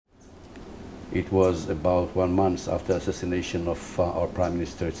It was about 1 month after assassination of our Prime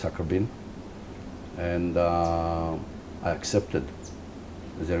Minister Yitzhak Rabin, and I accepted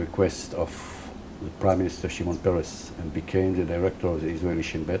the request of the Prime Minister Shimon Peres and became the director of the Israeli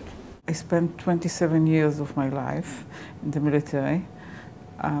Shin-Bet. I spent 27 years of my life in the military.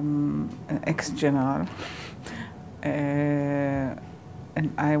 I'm an ex-general, and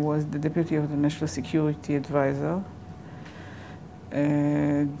I was the deputy of the National Security Advisor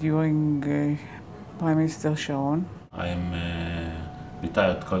during Prime Minister Sharon. I am a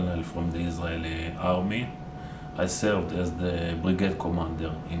retired colonel from the Israeli army. I served as the brigade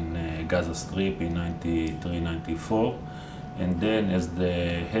commander in Gaza Strip in 93-94, and then as the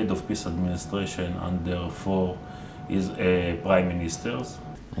head of peace administration under 4 prime ministers.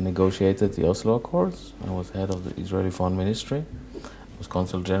 I negotiated the Oslo Accords. I was head of the Israeli Foreign Ministry. I was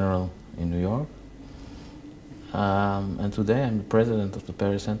Consul General in New York. And today I'm the president of the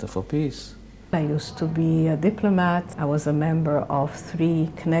Paris Center for Peace. I used to be a diplomat. I was a member of 3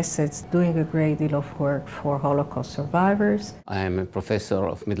 Knessets, doing a great deal of work for Holocaust survivors. I am a professor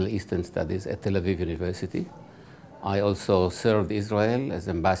of Middle Eastern Studies at Tel Aviv University. I also served Israel as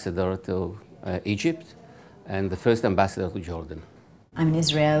ambassador to Egypt and the first ambassador to Jordan. I'm an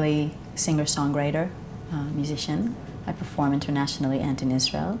Israeli singer-songwriter, musician. I perform internationally and in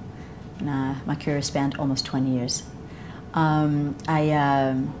Israel. And, my career spanned almost 20 years. I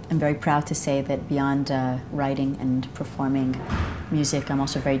am very proud to say that beyond writing and performing music, I'm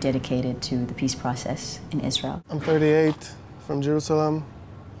also very dedicated to the peace process in Israel. I'm 38, from Jerusalem.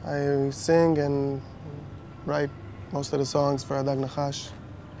 I sing and write most of the songs for Adag Nachash,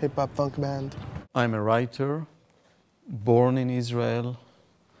 hip-hop funk band. I'm a writer, born in Israel.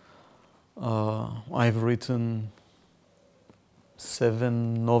 I've written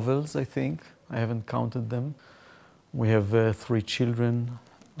 7 novels, I think. I haven't counted them. We have 3 children.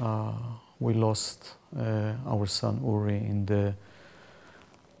 We lost our son Uri in the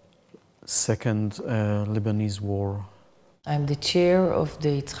second Lebanese war. I'm the chair of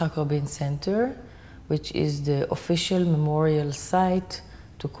the Yitzhak Rabin Center, which is the official memorial site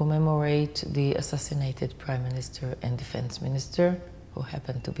to commemorate the assassinated Prime Minister and Defense Minister, who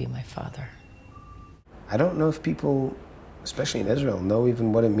happened to be my father. I don't know if people, especially in Israel, know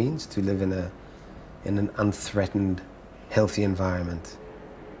even what it means to live in an unthreatened, healthy environment.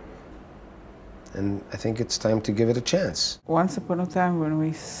 And I think it's time to give it a chance. Once upon a time when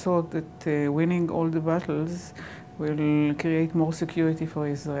we thought that winning all the battles will create more security for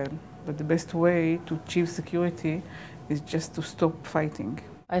Israel. But the best way to achieve security is just to stop fighting.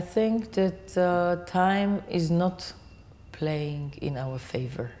 I think that time is not playing in our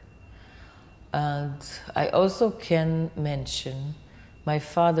favor. And I also can mention my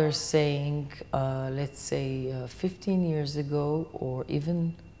father saying, let's say 15 years ago or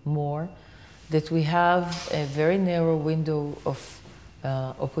even more, that we have a very narrow window of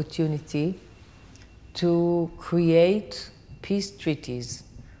opportunity to create peace treaties,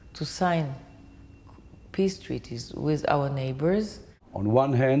 to sign peace treaties with our neighbors. On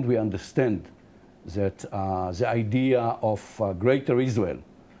one hand, we understand that the idea of greater Israel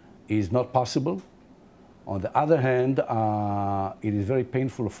is not possible. On the other hand, it is very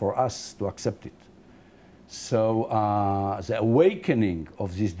painful for us to accept it. So the awakening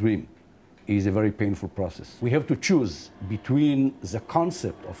of this dream is a very painful process. We have to choose between the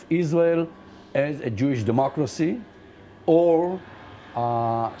concept of Israel as a Jewish democracy or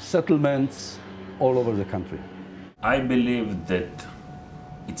settlements all over the country. I believe that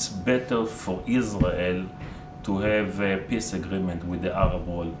it's better for Israel to have a peace agreement with the Arab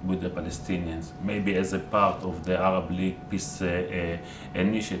world, with the Palestinians, maybe as a part of the Arab League peace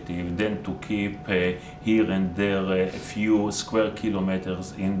initiative, than to keep here and there a few square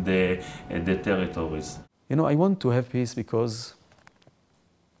kilometers in the territories. You know, I want to have peace because,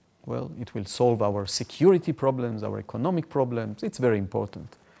 well, it will solve our security problems, our economic problems. It's very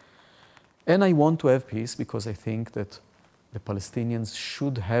important. And I want to have peace because I think that the Palestinians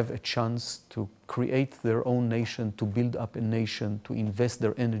should have a chance to create their own nation, to build up a nation, to invest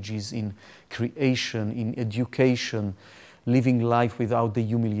their energies in creation, in education, living life without the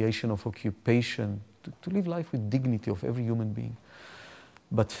humiliation of occupation, to live life with dignity of every human being.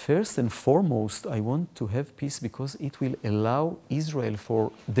 But first and foremost, I want to have peace because it will allow Israel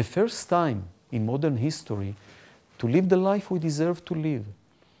for the first time in modern history to live the life we deserve to live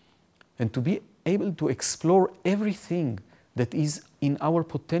and to be able to explore everything that is in our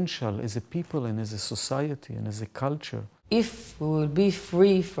potential as a people and as a society and as a culture. If we will be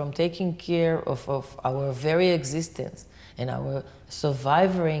free from taking care of our very existence and our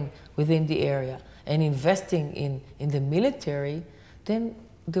surviving within the area and investing in the military, then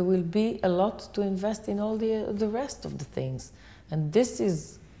there will be a lot to invest in all the rest of the things. And this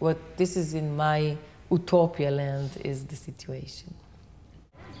is in my utopia land is the situation.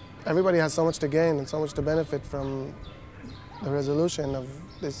 Everybody has so much to gain and so much to benefit from the resolution of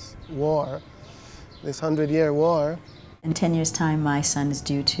this war, this 100-year war. In 10 years' time, my son is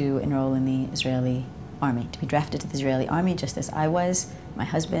due to enroll in the Israeli army, to be drafted to the Israeli army, just as I was, my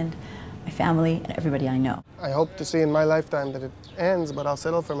husband, my family, and everybody I know. I hope to see in my lifetime that it ends, but I'll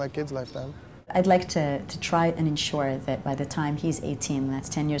settle for my kid's lifetime. I'd like to try and ensure that by the time he's 18, and that's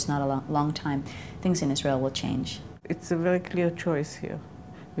 10 years, not a long time, things in Israel will change. It's a very clear choice here.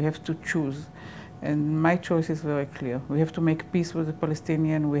 We have to choose. And my choice is very clear. We have to make peace with the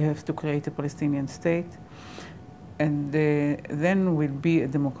Palestinians. We have to create a Palestinian state. And then will be a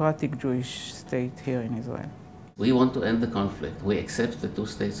democratic Jewish state here in Israel. We want to end the conflict. We accept the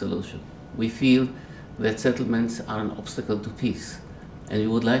two-state solution. We feel that settlements are an obstacle to peace. And we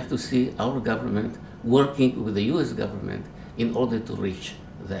would like to see our government working with the US government in order to reach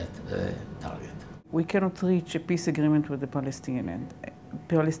that target. We cannot reach a peace agreement with the Palestinians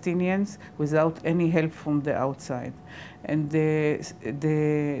without any help from the outside. And the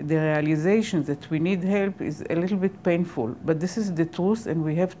realization that we need help is a little bit painful, but this is the truth, and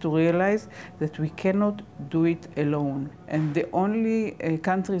we have to realize that we cannot do it alone. And the only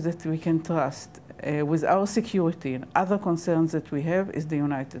country that we can trust with our security and other concerns that we have is the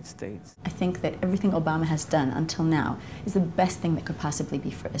United States. I think that everything Obama has done until now is the best thing that could possibly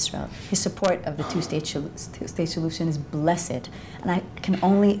be for Israel. His support of the two-state solution is blessed, and I can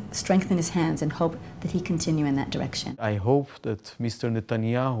only strengthen his hands and hope that he continue in that direction. I hope that Mr.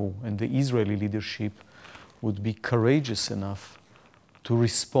 Netanyahu and the Israeli leadership would be courageous enough to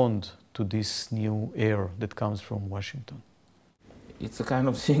respond to this new air that comes from Washington. It's the kind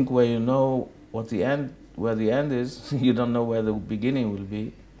of thing where you know where the end is, you don't know where the beginning will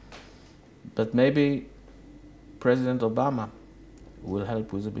be. But maybe President Obama will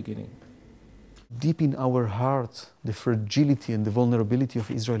help with the beginning. Deep in our heart, the fragility and the vulnerability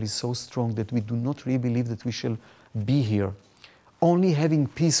of Israel is so strong that we do not really believe that we shall be here. Only having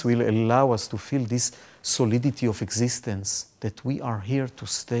peace will allow us to feel this solidity of existence, that we are here to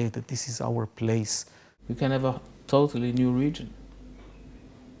stay, that this is our place. We can have a totally new region.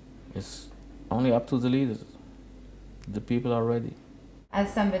 It's only up to the leaders. The people are ready.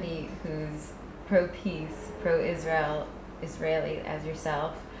 As somebody who's pro-peace, pro-Israel, Israeli as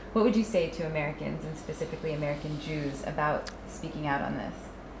yourself, what would you say to Americans, and specifically American Jews, about speaking out on this?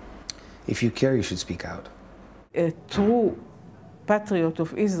 If you care, you should speak out. A true patriot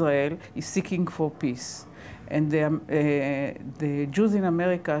of Israel is seeking for peace. And the Jews in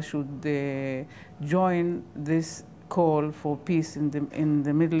America should join this call for peace in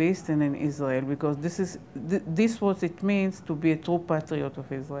the Middle East and in Israel, because this is what it means to be a true patriot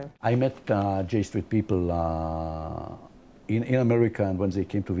of Israel. I met J Street people in America, and when they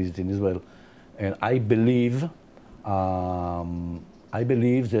came to visit in Israel, and I believe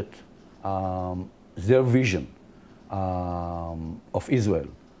that their vision of Israel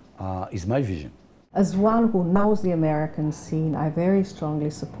is my vision. As one who knows the American scene, I very strongly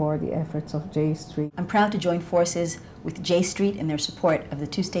support the efforts of J Street. I'm proud to join forces with J Street in their support of the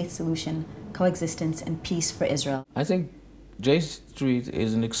two-state solution, coexistence, and peace for Israel. I think J Street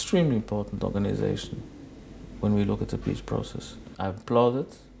is an extremely important organization when we look at the peace process. I applaud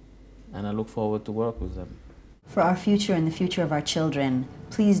it, and I look forward to work with them. For our future and the future of our children,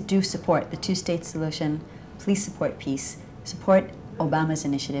 please do support the two-state solution. Please support peace. Support Obama's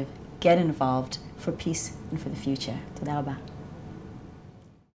initiative. Get involved for peace and for the future. Toda rabah.